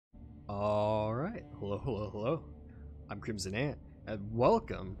Alright, hello. I'm Crimson Ant, and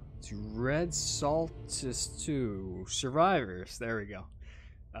welcome to Red Solstice 2 Survivors. There we go.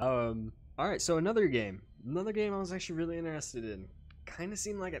 Alright, so another game. Another game I was actually really interested in. Kind of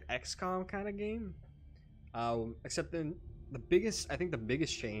seemed like an XCOM kind of game. Except then I think the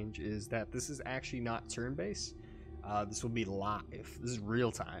biggest change is that this is actually not turn-based. This will be live. This is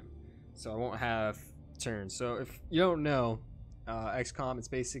real time. So I won't have turns. So if you don't know, XCOM, it's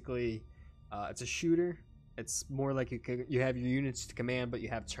basically it's a shooter. It's more like you have your units to command, but you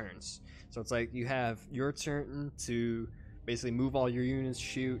have turns. So it's like you have your turn to basically move all your units,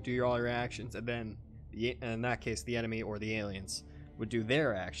 shoot, do all your actions, and then in that case, the enemy or the aliens would do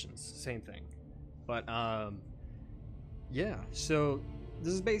their actions. Same thing. But yeah. So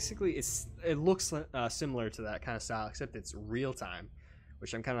this is basically it looks similar to that kind of style, except it's real time,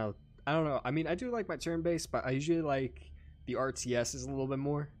 which I don't know. I mean, I do like my turn based, but I usually like the RTS is a little bit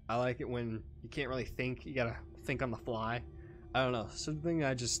more. I like it when you can't really think. You gotta think on the fly. I don't know. Something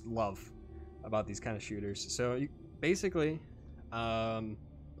I just love about these kind of shooters. So basically, all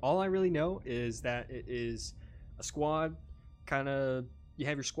I really know is that it is a squad. Kind of, you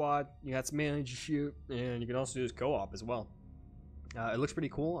have your squad. You got some aliens you shoot, and you can also do this co-op as well. It looks pretty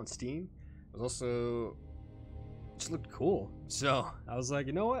cool on Steam. It was also just looked cool. So I was like,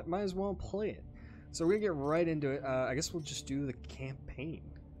 you know what? Might as well play it. So we're gonna get right into it. I guess we'll just do the campaign.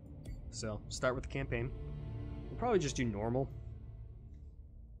 So start with the campaign. We'll probably just do normal.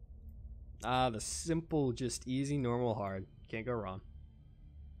 The simple, just easy, normal, hard. Can't go wrong.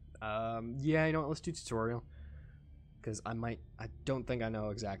 Yeah, you know what? Let's do tutorial. Because I don't think I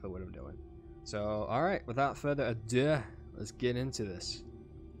know exactly what I'm doing. So, alright, without further ado, let's get into this.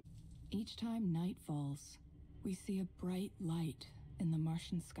 Each time night falls, we see a bright light in the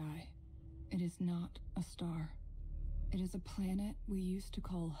Martian sky. It is not a star. It is a planet we used to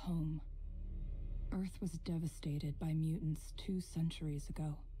call home. Earth was devastated by mutants 2 centuries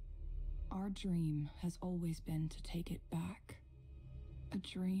ago. Our dream has always been to take it back. A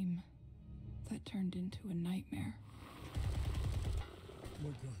dream that turned into a nightmare. Oh my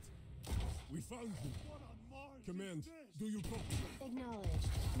god. We found you. Command, do you copy? Acknowledged.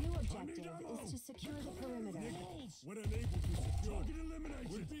 New objective is to secure the perimeter. We're unable to secure. Target eliminated.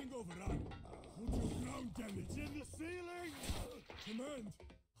 We're being overrun. Hold your ground, damn it. It's in the ceiling! Command,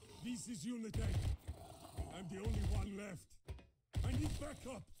 this is Unit 8. I'm the only one left. I need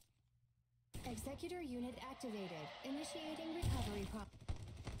backup. Executor unit activated. Initiating recovery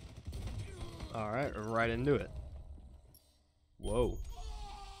Alright, right into it. Whoa.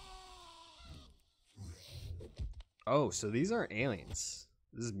 Oh, so these aren't aliens.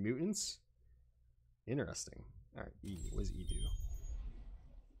 This is mutants? Interesting. Alright, E. What does E do?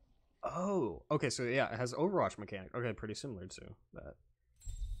 Oh, okay, so yeah, it has Overwatch mechanic. Okay, pretty similar to that.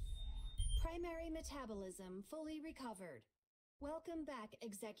 Primary metabolism fully recovered. Welcome back,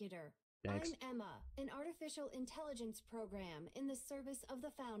 Executor. Thanks. I'm Emma, an artificial intelligence program in the service of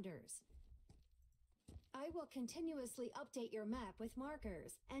the Founders. I will continuously update your map with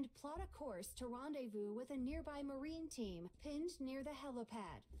markers and plot a course to rendezvous with a nearby Marine team pinned near the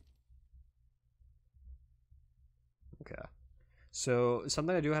helipad. Okay. So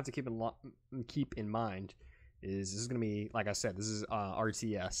something I do have to keep in mind is this is gonna be, like I said, this is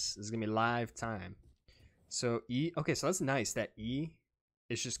RTS. This is gonna be live time. So E. Okay, so that's nice that E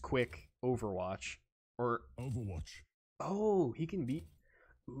is just quick Overwatch or Overwatch. Oh, he can beat.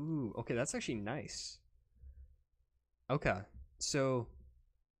 Ooh, okay, that's actually nice. Okay, so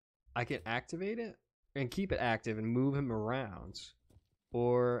I can activate it and keep it active and move him around,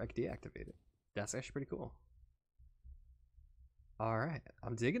 or I can deactivate it. That's actually pretty cool. All right,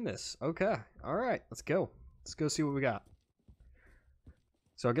 I'm digging this. Okay, all right, let's go. Let's go see what we got.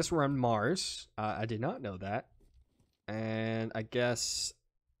 So I guess we're on Mars. I did not know that. And I guess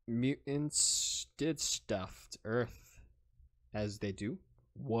mutants did stuff to Earth, as they do.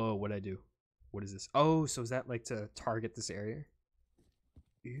 Whoa, what'd I do? What is this? Oh, so is that like to target this area?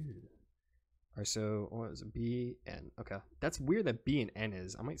 Ew. Alright, so what is it? B, N. Okay. That's weird that B and N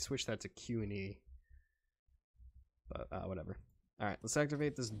is. I might switch that to Q and E. But whatever. Alright, let's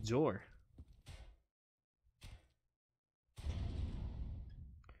activate this door.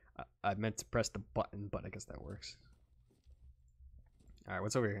 I meant to press the button, but I guess that works. Alright,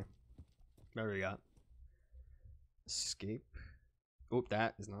 what's over here? What do we got? Escape. Oh,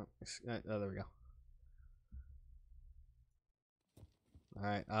 that is not. Oh, there we go. All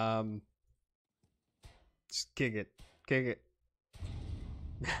right. Just kick it. Kick it.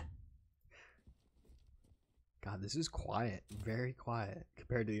 God, this is quiet. Very quiet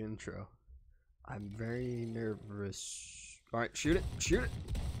compared to the intro. I'm very nervous. All right, shoot it. Shoot it.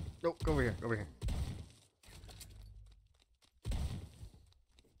 Nope, go over here, over here.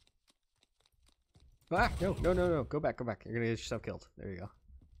 Ah, no, no, no, no. Go back, go back. You're gonna get yourself killed. There you go.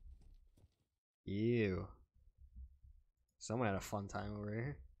 Ew. Someone had a fun time over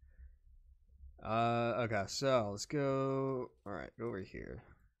here. Okay, so let's go. Alright, go over here.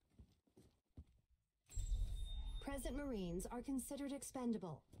 Present Marines are considered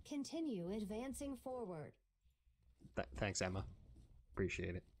expendable. Continue advancing forward. Thanks, Emma.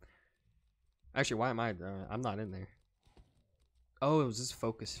 Appreciate it. Actually, why am I? I'm not in there. Oh, was this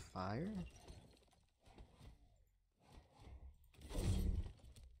focus fire?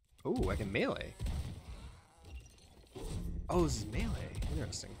 Oh, I can melee. Oh, this is melee.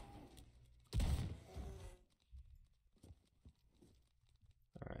 Interesting.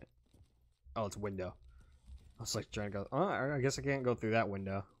 Alright. Oh, it's window. I was like trying to go. Oh, I guess I can't go through that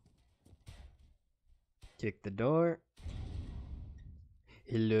window. Kick the door.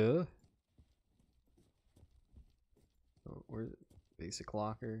 Hello. Oh, where's it? Basic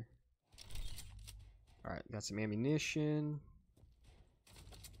locker. Alright, got some ammunition.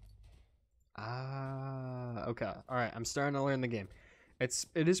 Ah, okay. Alright, I'm starting to learn the game. It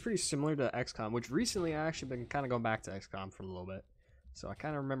is pretty similar to XCOM, which recently I actually been kind of going back to XCOM for a little bit. So I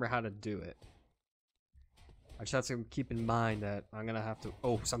kind of remember how to do it. I just have to keep in mind that I'm gonna have to.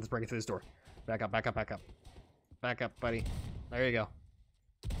 Oh, something's breaking through this door. Back up, back up, back up. Back up, buddy. There you go.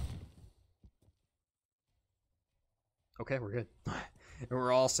 Okay, we're good. And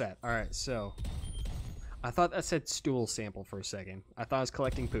we're all set. Alright, so. I thought that said stool sample for a second. I thought I was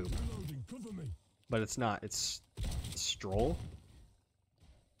collecting poop. Reloading, cover me. But it's not. It's stroll?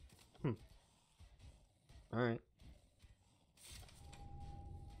 Alright.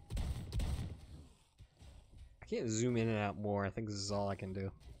 I can't zoom in and out more. I think this is all I can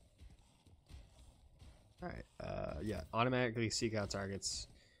do. Alright, yeah. Automatically seek out targets.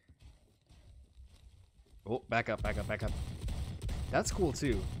 Oh, back up, back up, back up. That's cool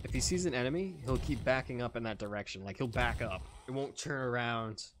too. If he sees an enemy, he'll keep backing up in that direction. Like, he'll back up. It won't turn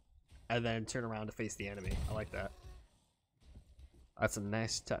around and then turn around to face the enemy. I like that. That's a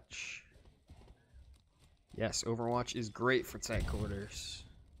nice touch. Yes, Overwatch is great for tight quarters.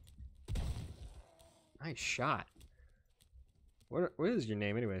 Nice shot. What is your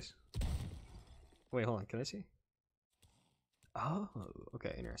name anyways? Wait, hold on. Can I see? Oh,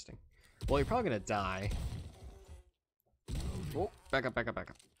 okay, interesting. Well, you're probably gonna die. Oh, back up, back up, back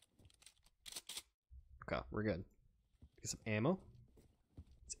up. Okay, we're good. Get some ammo.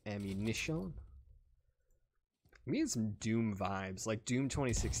 It's ammunition. I'm getting some Doom vibes, like Doom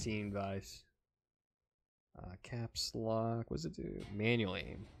 2016 vibes. Caps lock. What does it do? Manual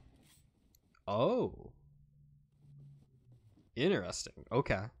aim. Oh. Interesting.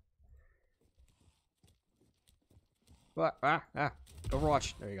 Okay.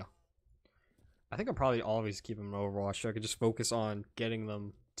 Overwatch. There you go. I think I'll probably always keep them in Overwatch so I could just focus on getting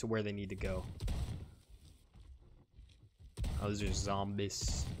them to where they need to go. Oh, those are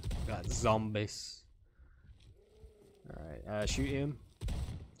zombies. Got zombies. Alright, shoot him.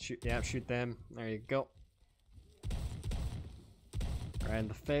 Shoot, yeah, shoot them. There you go. Right in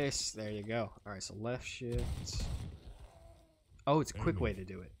the face. There you go. Alright, so left shift. Oh, it's a quick way to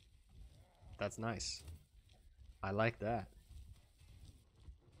do it. That's nice. I like that.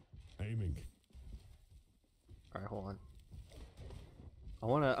 Aiming. Alright, hold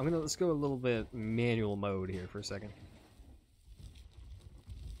on. Let's go a little bit manual mode here for a second.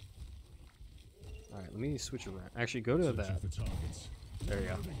 Alright, let me switch around. Actually, go to that. There you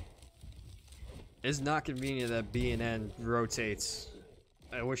go. It's not convenient that B and N rotates.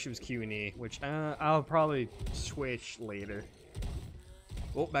 I wish it was Q and E, which I'll probably switch later.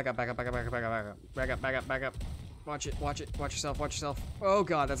 Oh, back up, back up, back up, back up, back up, back up, back up, back up, back up. Watch it, watch it, watch yourself, watch yourself. Oh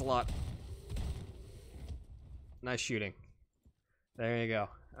god, that's a lot. Nice shooting. There you go.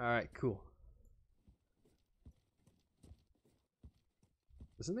 Alright, cool.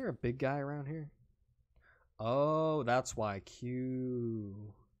 Isn't there a big guy around here? Oh, that's why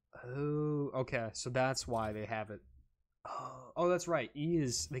Q. Oh, okay. So that's why they have it. Oh, that's right. E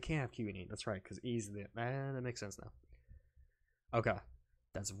is, they can't have Q and E. That's right, because E is the, that makes sense now. Okay.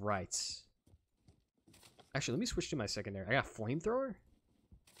 That's right. Actually, let me switch to my secondary. I got flamethrower?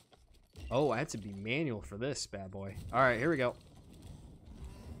 Oh, I had to be manual for this bad boy. Alright, here we go.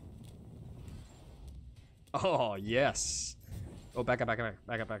 Oh, yes. Oh, back up, back up, back up,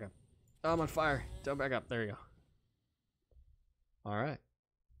 back up, back up. Oh, I'm on fire. Don't back up. There you go. Alright.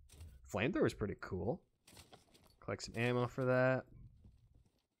 Flamethrower is pretty cool. Collect some ammo for that.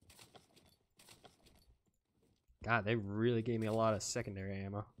 God, they really gave me a lot of secondary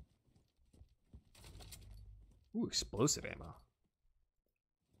ammo. Ooh, explosive ammo.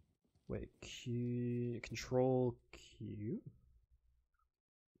 Wait, Q, control Q.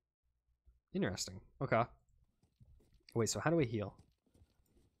 Interesting. Okay. Wait, so how do I heal?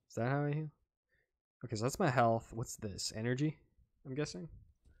 Is that how I heal? Okay, so that's my health. What's this? Energy, I'm guessing?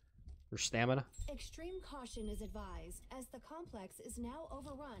 Or stamina? Extreme caution is advised, as the complex is now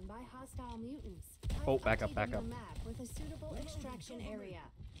overrun by hostile mutants. Oh, I've back up, updated back your up. map with a suitable extraction area.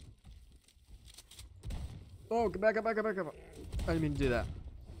 Oh, back up, back up, back up. I didn't mean to do that.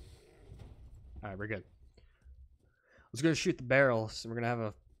 Alright, we're good. I was going to shoot the barrels, and we're going to have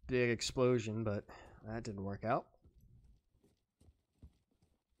a big explosion, but that didn't work out.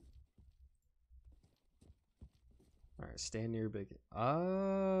 Alright, stand near big.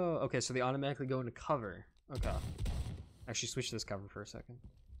 Oh, okay, so they automatically go into cover. Okay. Actually, switch this cover for a second.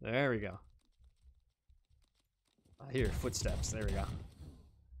 There we go. I hear footsteps. There we go.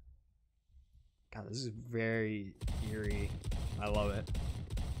 God, this is very eerie. I love it.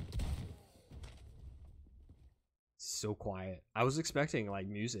 So quiet. I was expecting like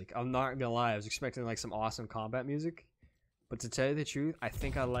music. I'm not gonna lie, I was expecting like some awesome combat music. But to tell you the truth, I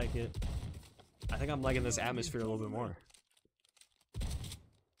think I like it. I think I'm liking this atmosphere a little bit more.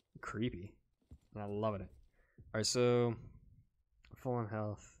 Creepy. And I'm loving it. Alright, so full on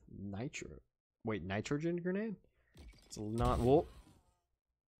health. Nitro. Wait, nitrogen grenade? It's not. Whoa.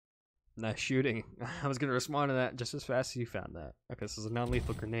 Nice shooting. I was gonna respond to that just as fast as you found that. Okay, this is a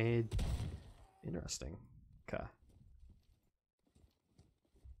non-lethal grenade. Interesting. Okay.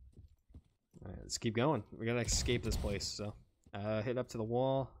 Alright, let's keep going. We gotta escape this place, so hit up to the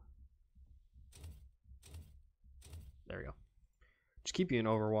wall. There we go. Just keep you in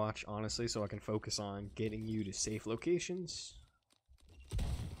Overwatch, honestly, so I can focus on getting you to safe locations.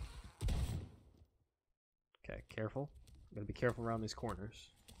 Okay, careful. Gotta be careful around these corners.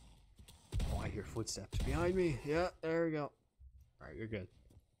 Oh, I hear footsteps behind me. Yeah, there we go. Alright, you're good.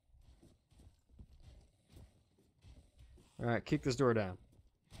 Alright, kick this door down.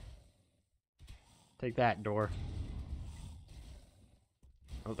 Take that, door.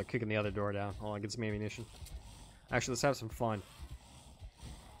 Oh, they're kicking the other door down. Hold on, get some ammunition. Actually, let's have some fun.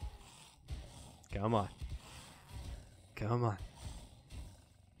 Come on. Come on.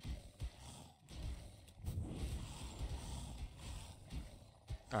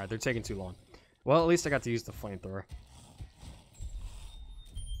 Alright, they're taking too long. Well, at least I got to use the flamethrower.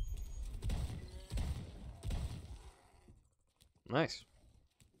 Nice.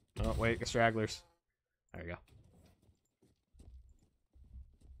 Oh, wait, the stragglers. There you go.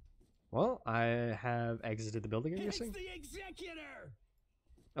 Well, I have exited the building, I'm guessing. It's the executor!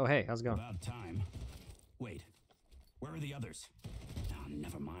 Oh, hey, how's it going? About time. Wait, where are the others? Oh,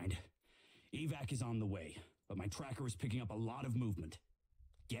 never mind. Evac is on the way, but my tracker is picking up a lot of movement.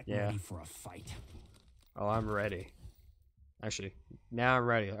 Get ready for a fight. Oh, I'm ready. Actually, now I'm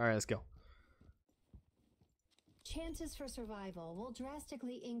ready. Alright, let's go. Chances for survival will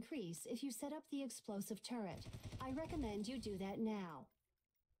drastically increase if you set up the explosive turret. I recommend you do that now.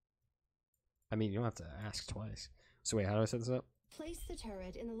 I mean, you don't have to ask twice. So wait, how do I set this up? Place the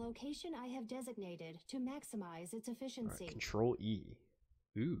turret in the location I have designated to maximize its efficiency. Alright, Control E.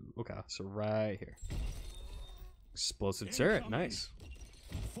 Ooh, okay. So right here. Explosive turret, nice.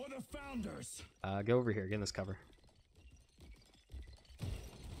 For the founders. Go over here, get in this cover.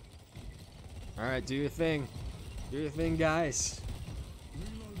 Alright, do your thing. Do your thing, guys.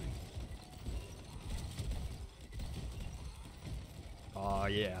 Oh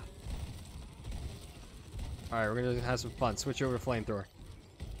yeah. Alright, we're gonna have some fun. Switch over to flamethrower.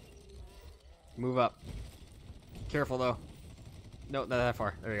 Move up. Careful though. No, not that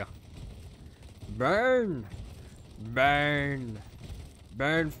far. There you go. Burn! Burn!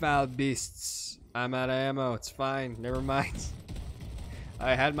 Burn, foul beasts. I'm out of ammo. It's fine. Never mind.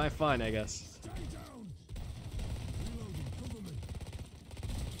 I had my fun, I guess. Stay down! Reloading, cover me.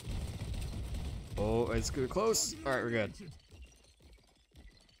 Oh, it's good. Close. Alright, we're good.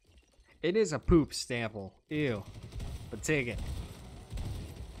 It is a poop stample. Ew. But take it.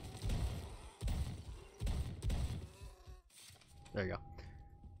 There you go.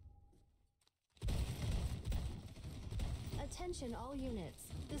 Attention all units.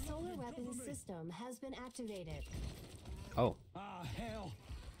 The solar weapons system has been activated. Oh. Ah, hell.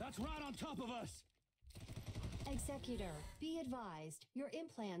 That's right on top of us. Executor, be advised, your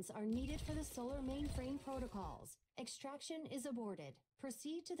implants are needed for the solar mainframe protocols. Extraction is aborted.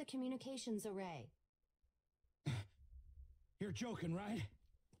 Proceed to the communications array. You're joking, right?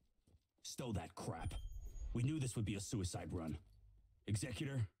 Stow that crap. We knew this would be a suicide run.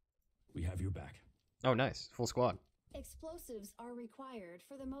 Executor, we have your back. Oh, nice. Full squad. Explosives are required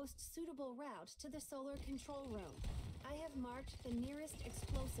for the most suitable route to the solar control room. I have marked the nearest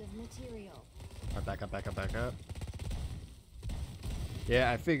explosive material. Alright, back up, back up, back up.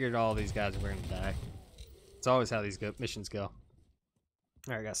 Yeah, I figured all these guys were gonna die. It's always how these missions go.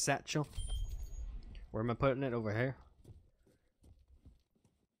 Alright, I got satchel. Where am I putting it? Over here?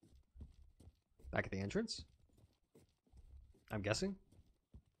 Back at the entrance? I'm guessing?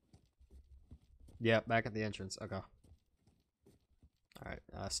 Yeah, back at the entrance. Okay. Alright,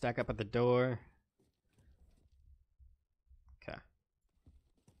 stack up at the door. Okay.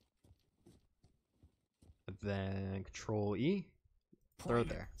 Then Control E. Throw it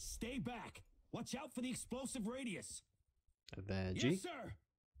there. Stay back. Watch out for the explosive radius. And then G. Yes, sir.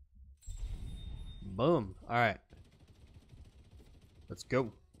 Boom. Alright. Let's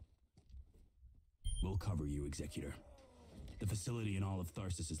go. We'll cover you, Executor. The facility in all of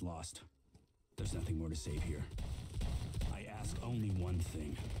Tharsis is lost. There's nothing more to save here. I ask only one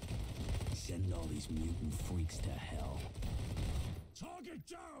thing. Send all these mutant freaks to hell. Target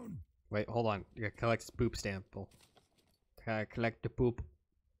down! Wait, hold on. You gotta collect this poop sample. Gotta collect the poop.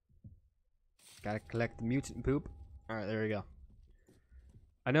 Gotta collect the mutant poop. Alright, there we go.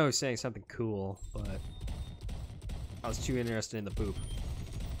 I know he's saying something cool, but I was too interested in the poop.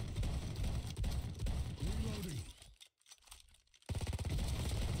 Reloading.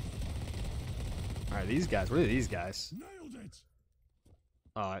 Alright, these guys. What are these guys? Nailed it!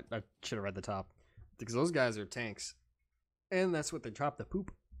 Oh, I should have read the top. Because those guys are tanks. And that's what they drop the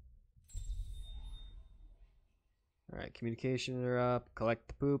poop. Alright, communication are up. Collect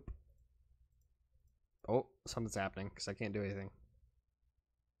the poop. Oh, something's happening because I can't do anything.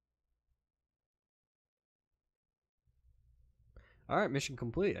 Alright, mission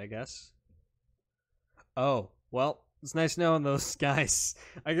complete, I guess. Oh, well, it's nice knowing those guys.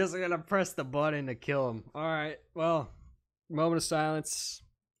 I guess I gotta press the button to kill them. Alright, well, moment of silence.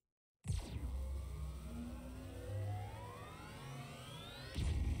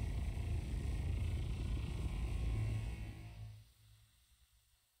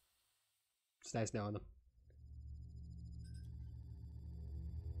 It's nice knowing them.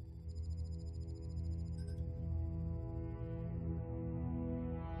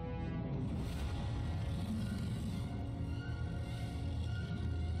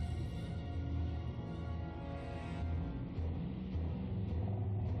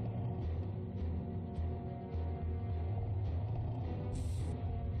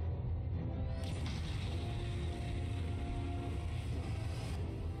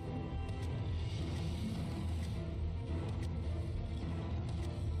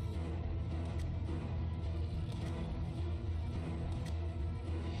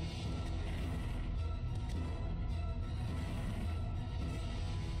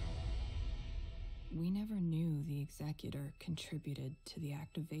 We never knew the Executor contributed to the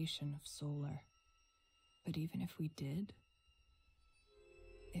activation of solar. But even if we did,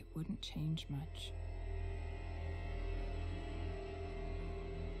 it wouldn't change much.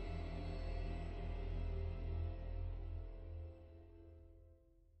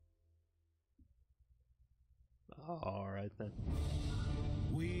 All right then.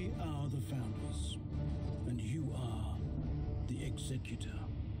 We are the Founders, and you are the Executor.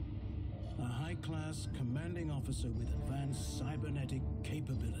 A high-class commanding officer with advanced cybernetic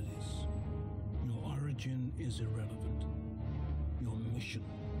capabilities. Your origin is irrelevant. Your mission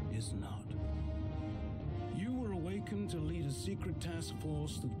is not. You were awakened to lead a secret task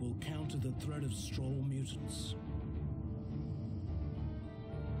force that will counter the threat of Stroll mutants.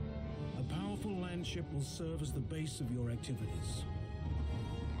 A powerful landship will serve as the base of your activities.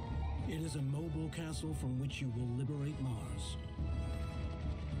 It is a mobile castle from which you will liberate Mars.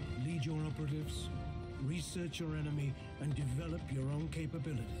 Lead your operatives, research your enemy, and develop your own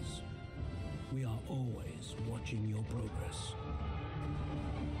capabilities. We are always watching your progress.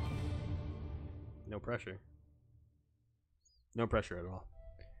 No pressure. No pressure at all.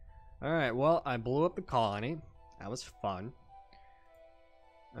 Alright, well, I blew up the colony. That was fun.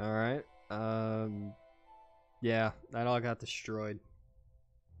 Alright. Yeah, that all got destroyed.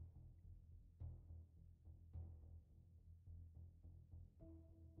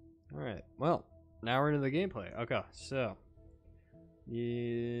 Alright, well, now we're into the gameplay. Okay, so.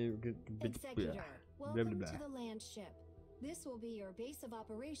 Executor, welcome to the land ship. This will be your base of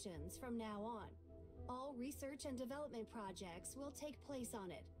operations from now on. All research and development projects will take place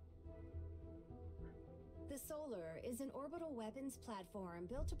on it. The Solar is an orbital weapons platform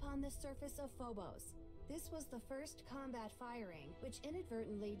built upon the surface of Phobos. This was the first combat firing, which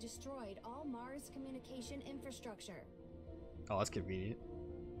inadvertently destroyed all Mars communication infrastructure. Oh, that's convenient.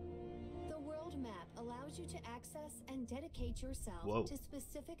 World map allows you to access and dedicate yourself Whoa. to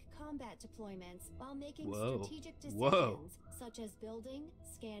specific combat deployments while making Whoa. strategic decisions Whoa. such as building,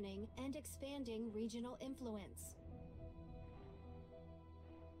 scanning, and expanding regional influence.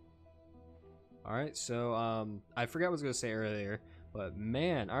 Alright, so, I forgot what I was going to say earlier, but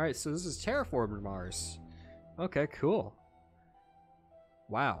man, alright, so this is terraforming Mars. Okay, cool.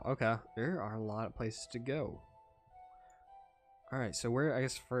 Wow, okay, there are a lot of places to go. Alright, so where, I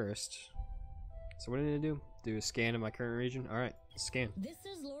guess first, so what did I do? Do a scan of my current region? Alright, scan. This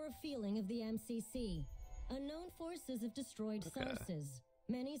is Laura Feeling of the MCC. Unknown forces have destroyed Solstice.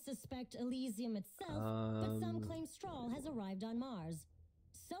 Many suspect Elysium itself, but some claim Strahl has arrived on Mars.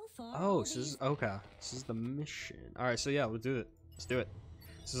 So far, Oh, so this is, okay, this is the mission. Alright, so yeah, we'll do it. Let's do it.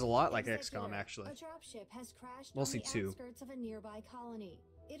 This is a lot like Executor, XCOM, actually. A dropship has crashed Mostly on the two. outskirts of a nearby colony.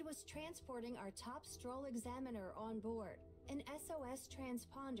 It was transporting our top Stroll examiner on board. An SOS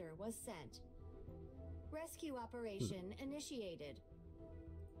transponder was sent. Rescue operation initiated.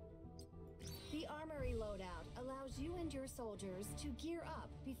 The armory loadout allows you and your soldiers to gear up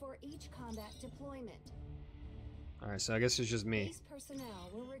before each combat deployment. Alright, so I guess it's just me. Base personnel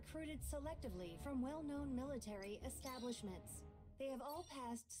were recruited selectively from well-known military establishments. They have all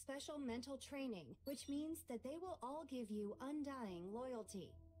passed special mental training, which means that they will all give you undying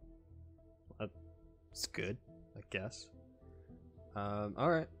loyalty. That's good, I guess.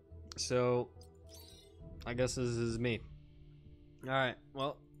 Alright, so I guess this is me. Alright,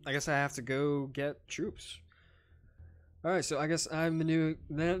 well, I guess I have to go get troops. Alright, so I guess I'm the new,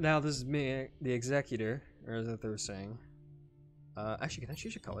 now this is me, the executor, or is that what they were saying? Actually, can I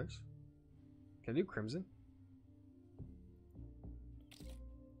choose your colors? Can I do crimson?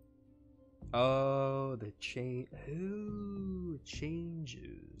 Oh, the change, ooh, it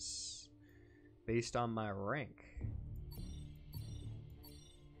changes based on my rank.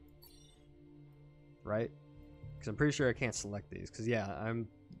 Right? Because I'm pretty sure I can't select these. Because, yeah, I'm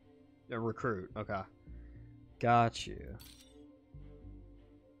a recruit. Okay. Got you.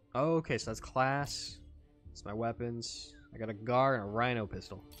 Oh, okay, so that's class. That's my weapons. I got a GAR and a rhino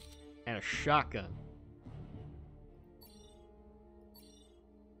pistol. And a shotgun.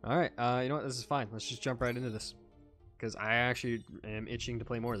 Alright, you know what? This is fine. Let's just jump right into this. Because I actually am itching to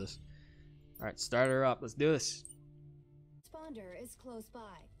play more of this. Alright, start her up. Let's do this. Responder is close by.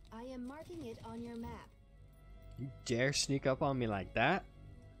 I am marking it on your map. You dare sneak up on me like that?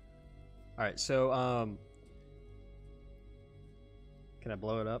 Alright, so, can I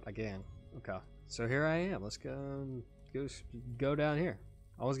blow it up? I can. Okay. So here I am. Let's go down here.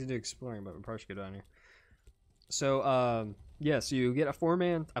 I was gonna do exploring, but we probably should go down here. So, yeah, so you get a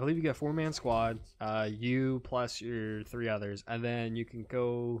 4-man, I believe you get a 4-man squad, you plus your 3 others, and then you can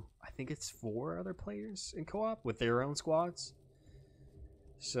go, I think it's 4 other players in co-op with their own squads.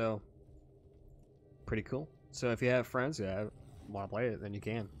 So, pretty cool. So if you have friends that want to play it, then you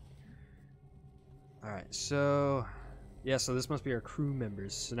can. Alright, so, yeah, so this must be our crew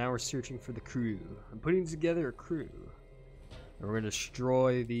members. So now we're searching for the crew. I'm putting together a crew. And we're going to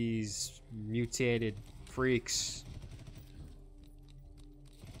destroy these mutated freaks.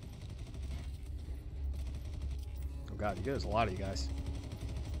 Oh god, there's a lot of you guys.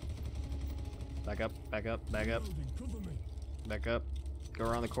 Back up, back up, back up. Cover me. Back up. Go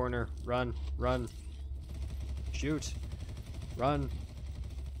around the corner. Run, run. Shoot. Run.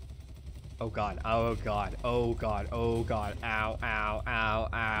 Oh god, oh god, oh god, oh god. Ow, ow, ow,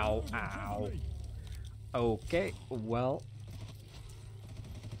 ow, ow. Okay, well.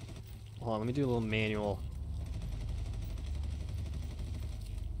 Hold on, let me do a little manual.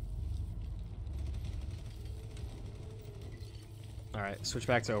 Alright, switch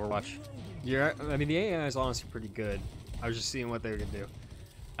back to Overwatch. I mean, the AI is honestly pretty good. I was just seeing what they were gonna do.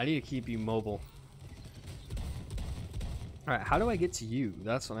 I need to keep you mobile. Alright, how do I get to you?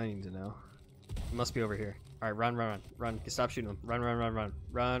 That's what I need to know. It must be over here. Alright, run, run, run, run. Stop shooting them. Run, run, run, run.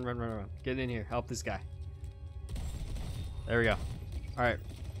 Run, run, run, run. Get in here. Help this guy. There we go. Alright.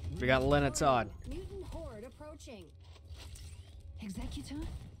 We got Lena Todd. Mutant horde approaching. Executor?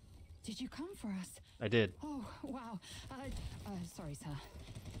 Did you come for us? I did. Oh, wow. Sorry, sir.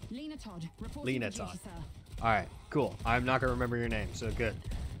 Lena Todd, reporting Lena for duty, Todd. sir. Alright, cool. I'm not gonna remember your name, so good.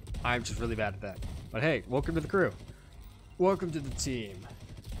 I'm just really bad at that. But hey, welcome to the crew. Welcome to the team.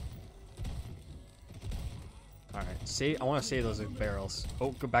 Alright, I want to save those barrels.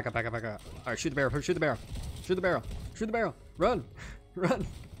 Oh, go back up, back up, back up. Alright, shoot the barrel, shoot the barrel. Shoot the barrel, shoot the barrel. Run! Run!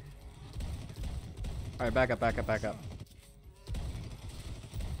 Alright, back up, back up, back up.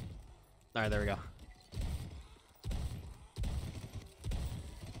 Alright, there we go.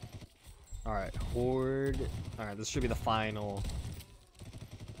 Alright, horde. Alright, this should be the final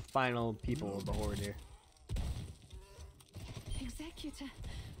final people of the horde here. Executor,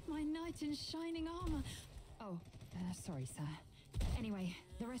 my knight in shining armor. Oh, sorry, sir. Anyway,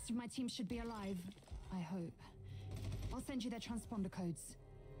 the rest of my team should be alive. I hope. I'll send you their transponder codes.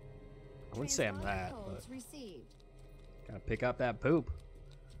 I wouldn't say I'm that, Transponder but codes received. gotta pick up that poop.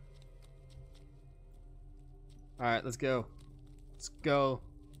 Alright, let's go. Let's go.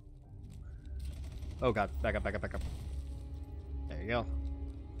 Oh god, back up, back up, back up. There you go.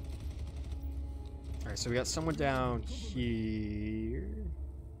 Alright, so we got someone down here.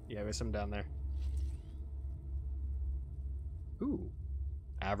 Yeah, we got someone down there. Ooh.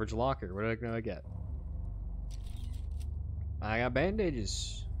 Average locker. What did I get? I got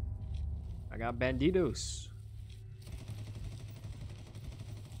bandages. I got banditos.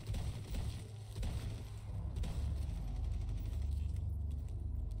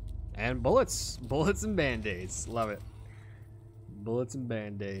 And bullets. Bullets and band-aids. Love it. Bullets and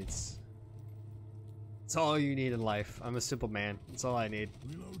band-aids. It's all you need in life. I'm a simple man. That's all I need.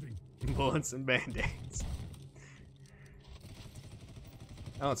 Reloading. Bullets and band-aids.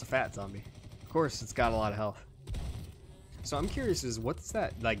 Oh, it's a fat zombie. Of course, it's got a lot of health. So I'm curious, is what's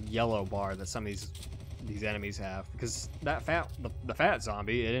that like yellow bar that some of these enemies have? Because that the fat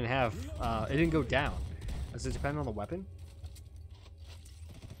zombie, it didn't have, it didn't go down. Does it depend on the weapon?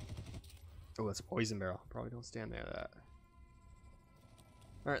 Oh, that's a poison barrel. Probably don't stand there. That.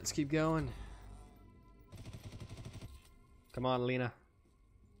 All right, let's keep going. Come on, Lena.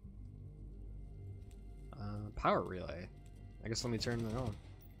 Power relay. I guess let me turn that on.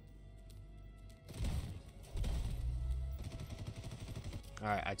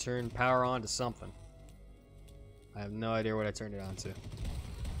 Alright, I turned power on to something. I have no idea what I turned it on to.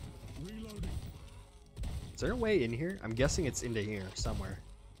 Reloading. Is there a way in here? I'm guessing it's into here somewhere.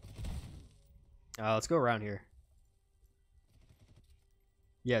 Let's go around here.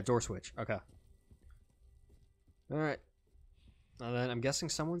 Yeah, door switch. Okay. Alright. And then I'm guessing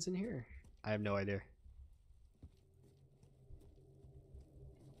someone's in here. I have no idea.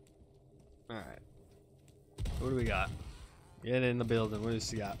 Alright. What do we got? Get in the building. What does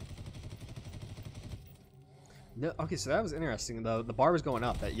he got? No, okay, so that was interesting. The bar was going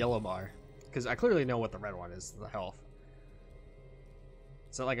up, that yellow bar. Because I clearly know what the red one is, the health.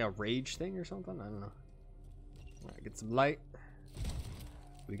 Is that like a rage thing or something? I don't know. Alright, get some light.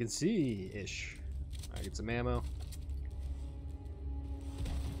 We can see-ish. Alright, get some ammo.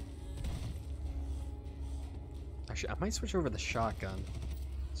 Actually, I might switch over the shotgun.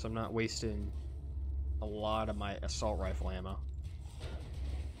 So I'm not wasting a lot of my assault rifle ammo.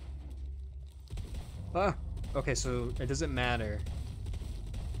 Ah! Okay, so it doesn't matter.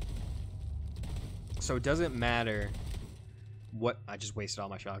 So it doesn't matter what... I just wasted all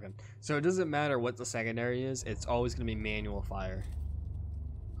my shotgun. So it doesn't matter what the secondary is. It's always going to be manual fire.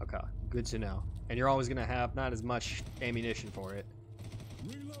 Okay, good to know. And you're always going to have not as much ammunition for it.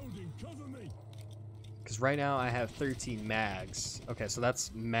 Reloading. Cover me. Because right now I have 13 mags. Okay, so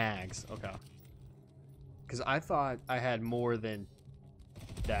that's mags. Okay. Because I thought I had more than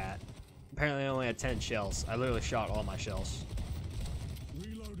that. Apparently I only had 10 shells. I literally shot all my shells.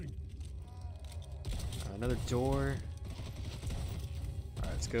 Reloading. Another door.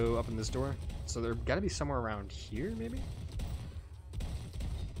 Alright, let's go up in this door. So there gotta be somewhere around here, maybe?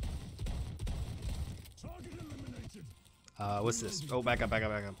 Target eliminated. What's this? Oh, back up, back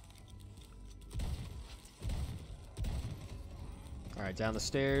up, back up. Alright, down the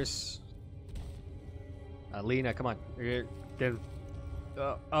stairs. Lena, come on. Get,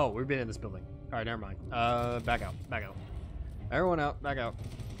 oh, we've been in this building. Alright, never mind. Back out, back out. Everyone out, back out.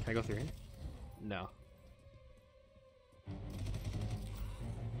 Can I go through here? No.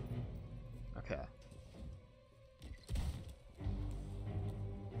 Okay.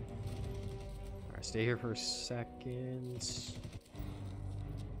 Alright, stay here for a second.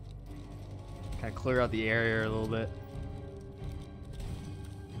 Kind of clear out the area a little bit.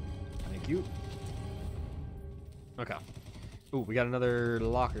 Thank you. Okay. Ooh, we got another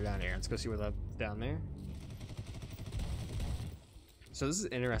locker down here. Let's go see what's up down there. So this is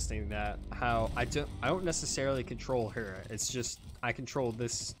interesting that how I don't necessarily control her. It's just I control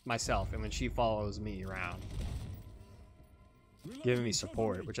this myself, and then she follows me around, giving me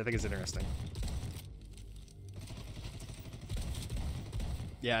support, which I think is interesting.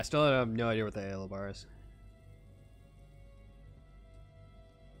 Yeah, I still have no idea what the yellow bar is.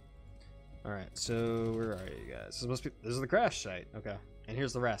 Alright, so where are you guys? This is the crash site. Okay. And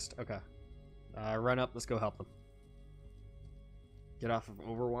here's the rest. Okay. Run up, let's go help them. Get off of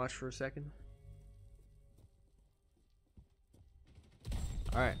Overwatch for a second.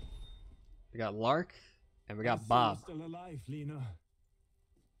 Alright. We got Lark and we got Bob. Still alive, Lena.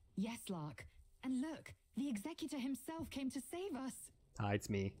 Yes, Lark. And look, the Executor himself came to save us. Hi, it's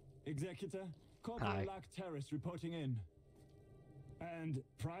me. Executor, Hi. Corporal Lark Terrace reporting in. And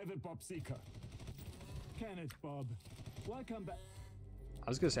Private Bob Seeker. Kenneth Bob, welcome back. I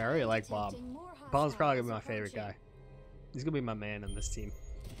was gonna say I already like Bob. Detecting more Bob's probably gonna be my hostiles favorite guy. approaching. He's gonna be my man on this team.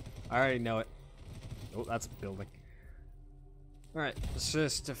 I already know it. Oh, that's a building. Alright, it's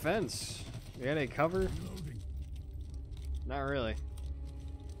just defense. You got any cover? Reloading. Not really.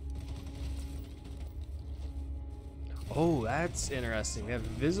 Oh, that's interesting. We have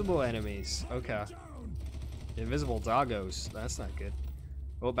invisible enemies. Okay. Down. Invisible doggos. That's not good.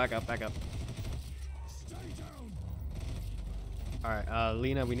 Oh, back up, back up. Stay down. Alright,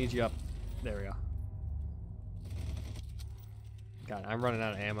 Lena, we need you up. There we go. God, I'm running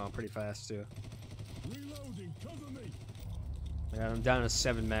out of ammo pretty fast, too. Reloading. Cover me. Yeah, I'm down to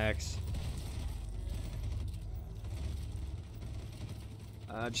 7 max.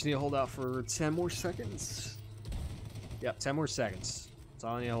 Just need to hold out for 10 more seconds. Yep, 10 more seconds. That's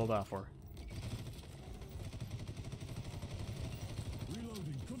all I need to hold out for.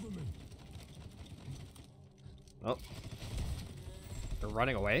 Reloading. Cover me. Oh. They're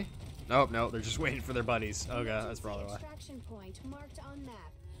running away? Nope, no, they're just waiting for their buddies. Okay, that's probably why. Extraction point marked on map.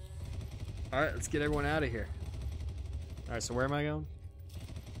 Alright, let's get everyone out of here. Alright, so where am I going?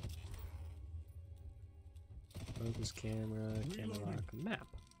 Focus camera, camera lock, map.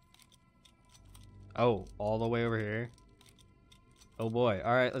 Oh, all the way over here. Oh boy.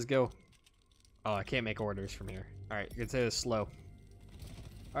 Alright, let's go. Oh, I can't make orders from here. Alright, you can say this slow.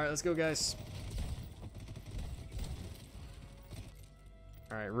 Alright, let's go, guys.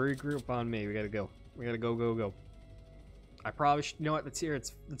 Alright, regroup on me. We gotta go. We gotta go, go, go. I probably should. You know what?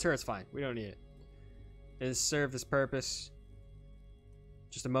 The turret's fine. We don't need it. It has served its purpose.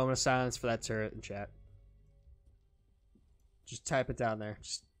 Just a moment of silence for that turret in chat. Just type it down there.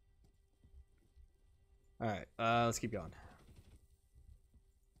 Just... Alright, let's keep going.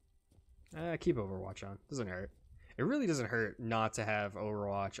 Keep Overwatch on. Doesn't hurt. It really doesn't hurt not to have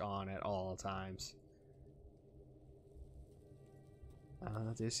Overwatch on at all times.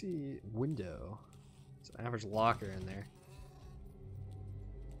 Do you see window? It's an average locker in there.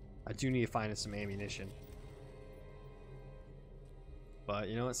 I do need to find some ammunition. But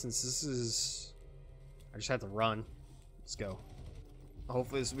you know what? Since this is... I just have to run. Let's go.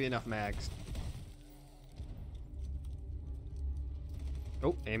 Hopefully this will be enough mags.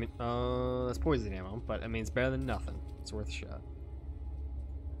 Oh, aim it. That's poison ammo, but I mean, it's better than nothing. It's worth a shot.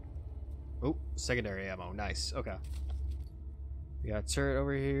 Oh, secondary ammo. Nice. Okay. We got a turret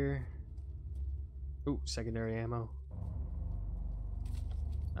over here. Oh, secondary ammo.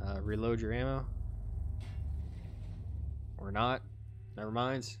 Reload your ammo. Or not. Never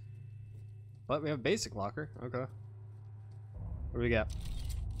mind. But we have a basic locker. Okay. What do we got?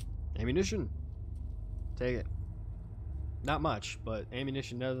 Ammunition. Take it. Not much, but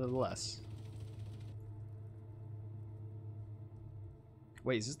ammunition nevertheless.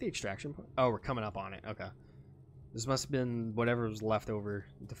 Wait, is this the extraction point? Oh, we're coming up on it. Okay. This must have been whatever was left over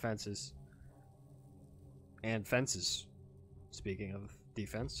defenses. And fences. Speaking of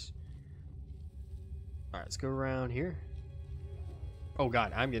defense. Alright, let's go around here. Oh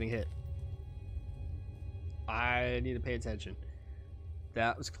god, I'm getting hit. I need to pay attention.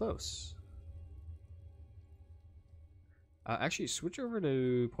 That was close. Actually, switch over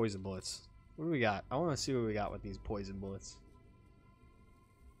to poison bullets. What do we got? I want to see what we got with these poison bullets.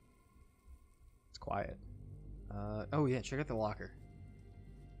 It's quiet. Oh yeah, check out the locker.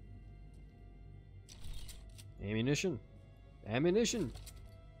 Ammunition. Ammunition.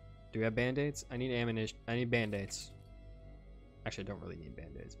 Do we have band-aids? I need ammunition. I need band-aids. Actually, I don't really need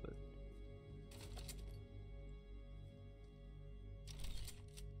band-aids, but...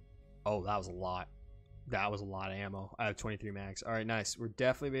 Oh, that was a lot. That was a lot of ammo. I have 23 mags. Alright, nice. We're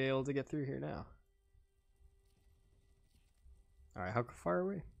definitely be able to get through here now. Alright, how far are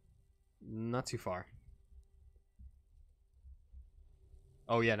we? Not too far.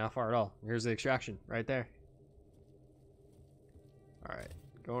 Oh yeah, not far at all. Here's the extraction, right there. Alright,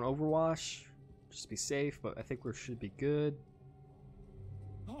 going Overwatch. Just be safe, but I think we should be good.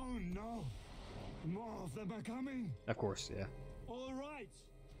 Oh no! More of them are coming! Of course, yeah. Alright!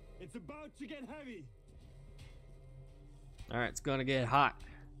 It's about to get heavy! Alright, it's gonna get hot.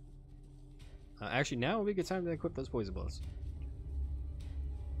 Actually, now would be a good time to equip those poison bullets.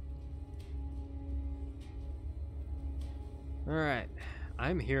 Alright,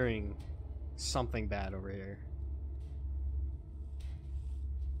 I'm hearing something bad over here.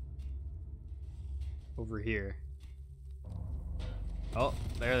 Over here. Oh,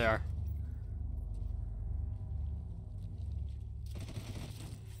 there they are.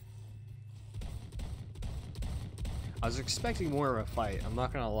 I was expecting more of a fight, I'm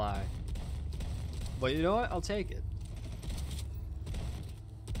not gonna lie. But you know what? I'll take it.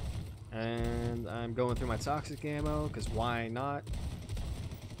 And I'm going through my toxic ammo, because why not?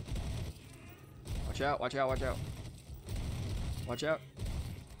 Watch out, watch out, watch out. Watch out.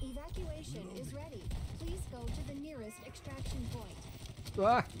 Evacuation is ready. Please go to the nearest extraction point.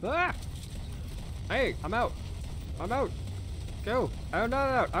 Ah! Ah! Hey, I'm out. I'm out. Go. I'm not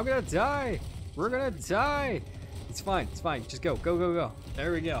out. I'm gonna die. We're gonna die. It's fine. It's fine. Just go. Go, go, go.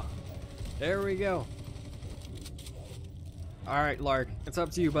 There we go. There we go. Alright, Lark. It's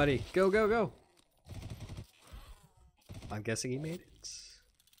up to you, buddy. Go, go, go. I'm guessing he made it.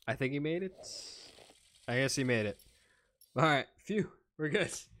 I think he made it. I guess he made it. Alright. Phew. We're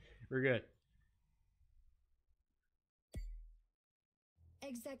good. We're good.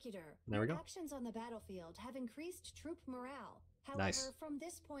 Executor, There we go. actions on the battlefield have increased troop morale. However, Nice. from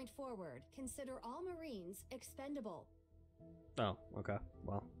this point forward, consider all Marines expendable. Oh, okay.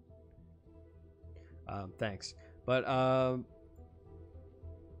 Well. Thanks. But,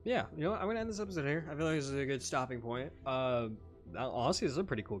 yeah, you know what? I'm gonna end this episode here. I feel like this is a good stopping point. Honestly, this is a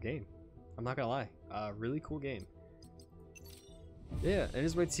pretty cool game. I'm not gonna lie. Really cool game. Yeah, it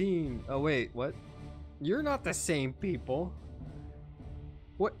is my team. Oh, wait, what? You're not the same people.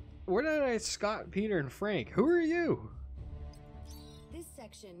 What? Where did I Scott, Peter, and Frank? Who are you? This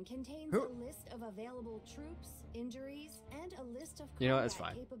section contains Who- a list of available troops, injuries, and a list of You know what, it's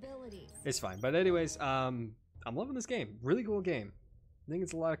combat fine. capabilities. It's fine. But anyways, I'm loving this game. Really cool game. I think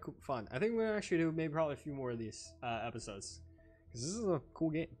it's a lot of cool fun. I think we're gonna actually do maybe probably a few more of these episodes. Because this is a cool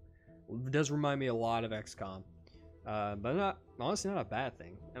game. It does remind me a lot of XCOM. But honestly not a bad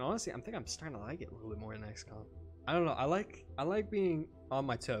thing. And honestly, I think I'm starting to like it a little bit more than XCOM. I don't know. I like being on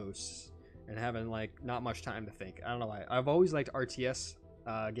my toes and having like not much time to think. I don't know why. I've always liked RTS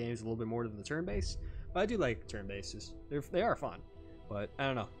games a little bit more than the turn-based, but I do like turn-bases. They are fun, but I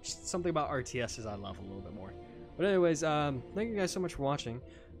don't know. Just something about RTSs I love a little bit more. But anyways, thank you guys so much for watching.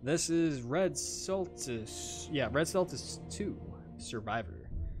 This is Red Solstice. Yeah, Red Solstice 2 Survivor.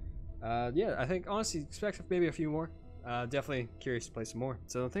 Yeah, I think honestly expect maybe a few more. Definitely curious to play some more.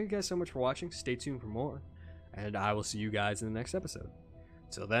 So thank you guys so much for watching. Stay tuned for more, and I will see you guys in the next episode.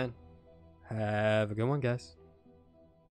 Till then, have a good one, guys.